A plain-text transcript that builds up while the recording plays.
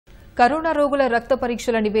Corona రోగుల రక్త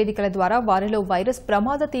పరీక్షల నివేదికల ద్వారా వారిలో వైరస్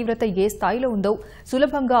ప్రమాద తీవ్రత ఏ స్థాయిలో ఉందో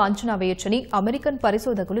సులభంగా అంచనా వేయొచ్చని అమెరికన్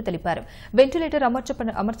పరిశోధకులు తెలిపారు. వెంటిలేటర్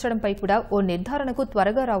అమర్చడంపై కూడా ఓ నిర్ధారణకు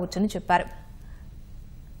త్వరగా రావొచ్చని చెప్పారు.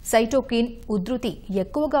 సైటోకిన్ ఉధృతి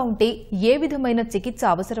ఎక్కువగా ఉంటే ఏ విధమైన చికిత్స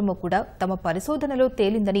అవసరమో కూడా తమ పరిశోధనలో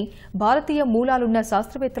తేలిందని భారతీయ మూలాలున్న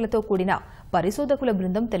శాస్త్రవేత్తలతో కూడిన పరిశోధకుల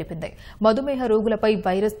బృందం తెలిపింది. మధుమేహ రోగులపై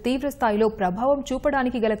వైరస్ తీవ్ర స్థాయిలో ప్రభావం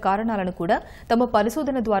చూపడానికి గల కారణాలను కూడా తమ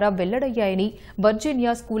పరిశోధన ద్వారా వెల్లడయ్యాయని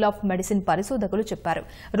వర్జీనియా స్కూల్ ఆఫ్ మెడిసిన్ పరిశోధకులు చెప్పారు.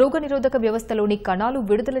 రోగనిరోధక వ్యవస్థలోని కణాలు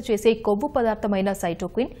విడుదల చేసే కొవ్వు పదార్థమైన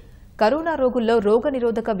సైటోకిన్ కరోనా రోగుల్లో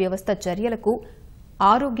రోగనిరోధక వ్యవస్థ చర్యలకు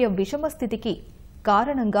ఆరోగ్య విషమ స్థితికి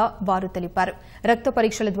కారణంగా వారు తెలిపారు. రక్త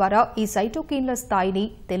పరీక్షల ద్వారా ఈ సైటోకిన్ల స్థాయిని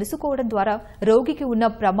తెలుసుకోవడం ద్వారా రోగికి ఉన్న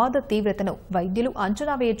ప్రమాద తీవ్రతను వైద్యులు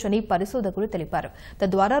అంచనా వేయొచ్చని పరిశోధకులు తెలిపారు.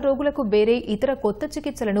 తద్వారా రోగులకు వేరే ఇతర కొత్త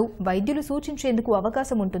చికిత్సలను వైద్యులు సూచించేందుకు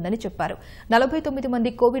అవకాశం ఉంటుందని చెప్పారు. 49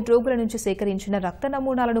 మంది కోవిడ్ రోగుల నుంచి సేకరించిన రక్త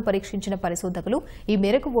నమూనాలను పరీక్షించిన పరిశోధకులు ఈ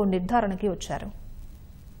మేరకు ఓ నిర్ధారణకి వచ్చారు.